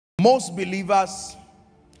Most believers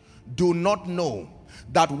do not know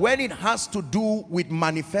that when it has to do with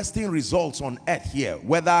manifesting results on earth here,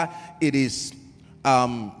 whether it is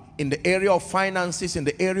in the area of finances, in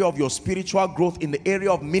the area of your spiritual growth, in the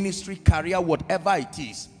area of ministry, career, whatever it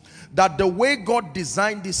is, that the way God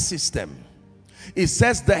designed this system, it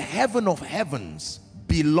says the heaven of heavens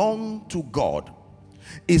belong to God.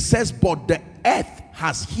 It says, but the earth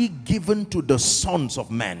has he given to the sons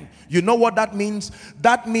of men. You know what that means?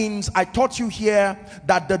 That means, I taught you here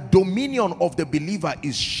that the dominion of the believer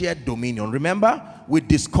is shared dominion. Remember, we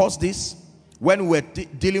discussed this when we were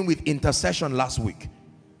dealing with intercession last week.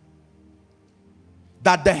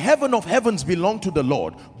 That the heaven of heavens belong to the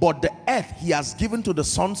Lord, but the earth he has given to the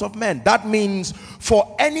sons of men. That means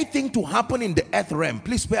for anything to happen in the earth realm,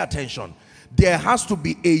 please pay attention, there has to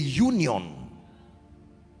be a union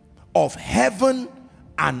of heaven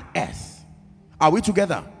and earth. Are we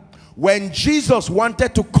together? When Jesus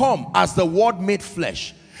wanted to come as the word made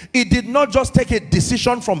flesh, it did not just take a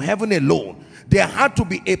decision from heaven alone. There had to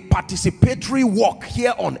be a participatory work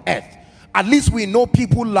here on earth. At least we know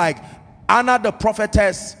people like Anna the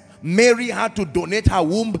prophetess, Mary had to donate her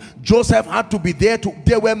womb, Joseph had to be there.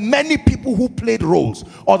 There were many people who played roles.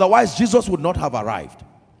 Otherwise, Jesus would not have arrived.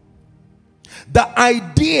 The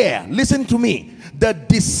idea, listen to me, the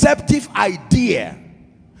deceptive idea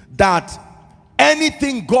that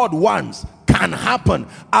anything God wants can happen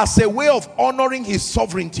as a way of honoring his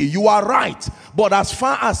sovereignty, you are right. But as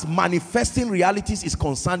far as manifesting realities is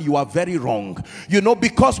concerned, you are very wrong. You know,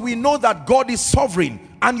 because we know that God is sovereign,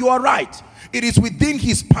 and you are right. It is within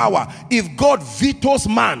his power. If God vetoes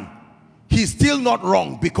man, he's still not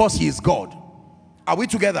wrong because he is God. Are we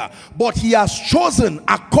together? But he has chosen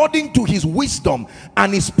according to his wisdom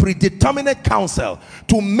and his predeterminate counsel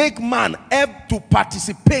to make man able to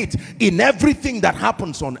participate in everything that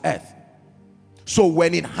happens on earth. So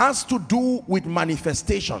when it has to do with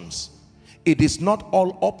manifestations, it is not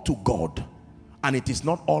all up to God and it is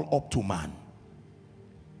not all up to man.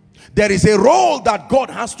 There is a role that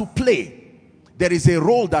God has to play. There is a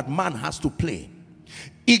role that man has to play.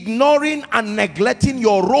 Ignoring and neglecting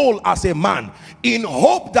your role as a man in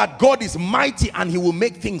hope that God is mighty and he will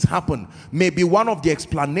make things happen may be one of the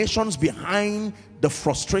explanations behind the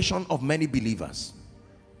frustration of many believers.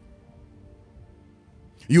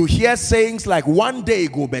 You hear sayings like, one day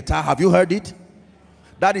go better. Have you heard it?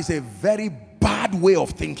 That is a very bad way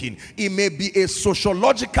of thinking. It may be a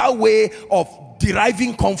sociological way of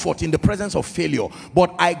deriving comfort in the presence of failure,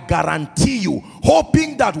 but I guarantee you,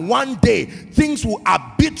 hoping that one day things will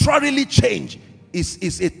arbitrarily change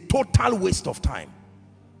is a total waste of time.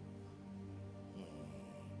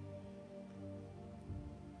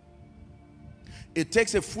 It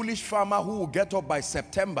takes a foolish farmer who will get up by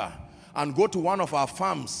September and go to one of our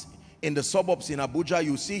farms in the suburbs in Abuja.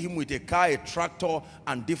 You see him with a car, a tractor,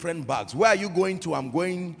 and different bags. Where are you going to? I'm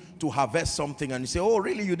going to harvest something. And you say, oh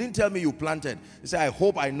really, you didn't tell me you planted. You say, I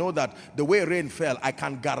hope, I know that the way rain fell, I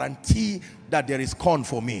can guarantee that there is corn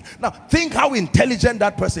for me. Now think how intelligent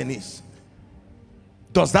that person is.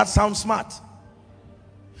 Does that sound smart?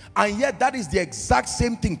 And yet that is the exact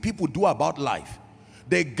same thing people do about life.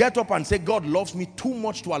 They get up and say, God loves me too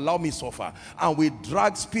much to allow me suffer. And we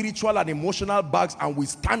drag spiritual and emotional bags and we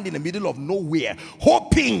stand in the middle of nowhere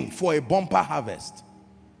hoping for a bumper harvest.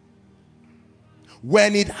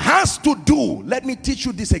 When it has to do, let me teach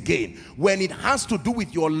you this again. When it has to do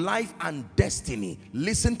with your life and destiny,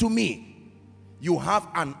 listen to me. You have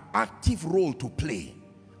an active role to play.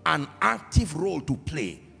 An active role to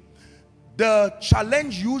play. The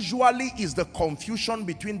challenge usually is the confusion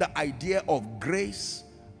between the idea of grace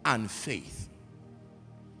and faith.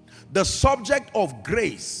 The subject of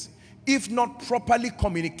grace, if not properly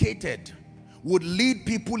communicated, would lead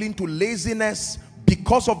people into laziness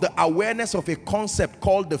because of the awareness of a concept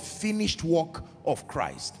called the finished work of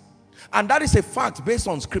Christ. And that is a fact based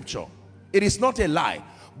on scripture. It is not a lie.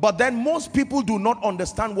 But then most people do not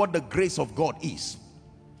understand what the grace of God is.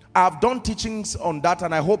 I've done teachings on that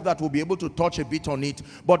and I hope that we'll be able to touch a bit on it.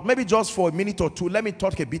 But maybe just for a minute or two, let me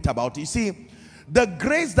talk a bit about it. You see, the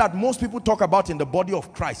grace that most people talk about in the body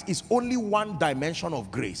of Christ is only one dimension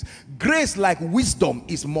of grace. Grace, like wisdom,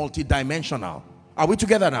 is multidimensional. Are we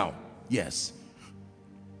together now? Yes.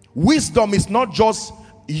 Wisdom is not just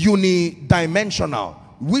unidimensional.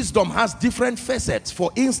 Wisdom has different facets.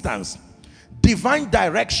 For instance, divine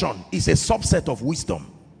direction is a subset of wisdom.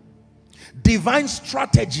 Divine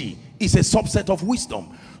strategy is a subset of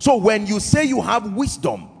wisdom. So when you say you have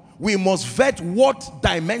wisdom, we must vet what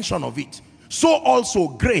dimension of it. So also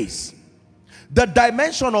grace. The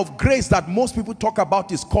dimension of grace that most people talk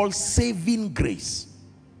about is called saving grace.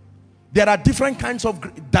 There are different kinds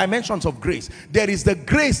of dimensions of grace. There is the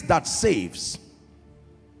grace that saves.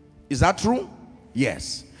 Is that true?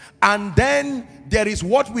 Yes. And then there is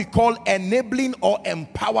what we call enabling or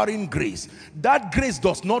empowering grace. That grace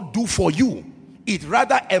does not do for you. It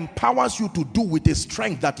rather empowers you to do with a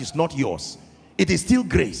strength that is not yours. It is still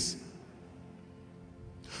grace.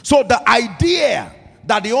 So the idea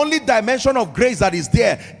that the only dimension of grace that is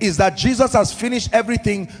there is that Jesus has finished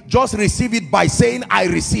everything, just receive it by saying I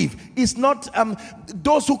receive. It's not,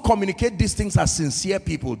 those who communicate these things are sincere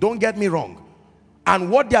people, don't get me wrong. And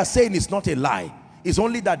what they are saying is not a lie. It's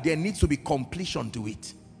only that there needs to be completion to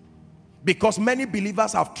it. Because many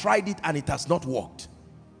believers have tried it and it has not worked.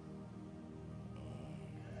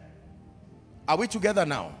 Are we together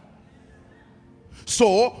now?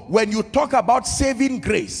 So when you talk about saving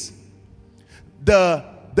grace,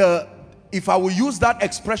 if I will use that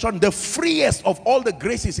expression, the freest of all the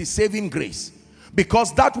graces is saving grace,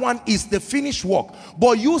 because that one is the finished work.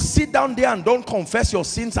 But you sit down there and don't confess your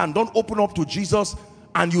sins and don't open up to Jesus,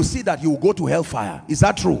 and you see that you will go to hellfire. Is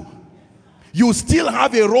that true? You still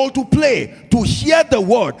have a role to play, to hear the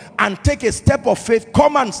word and take a step of faith,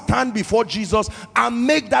 come and stand before Jesus and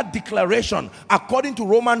make that declaration according to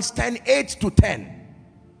Romans 10:8-10.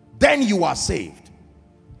 Then you are saved.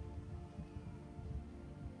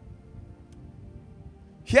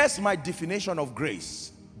 Here's my definition of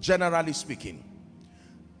grace, generally speaking.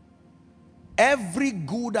 Every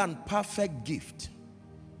good and perfect gift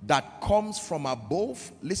that comes from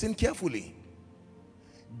above, listen carefully,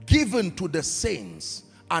 given to the saints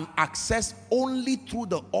and accessed only through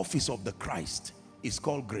the office of the Christ, is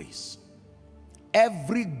called grace.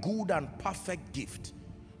 Every good and perfect gift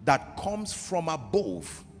that comes from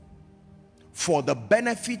above for the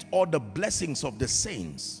benefit or the blessings of the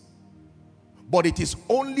saints, but it is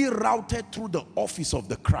only routed through the office of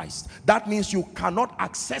the Christ. That means you cannot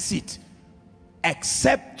access it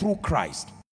except through Christ.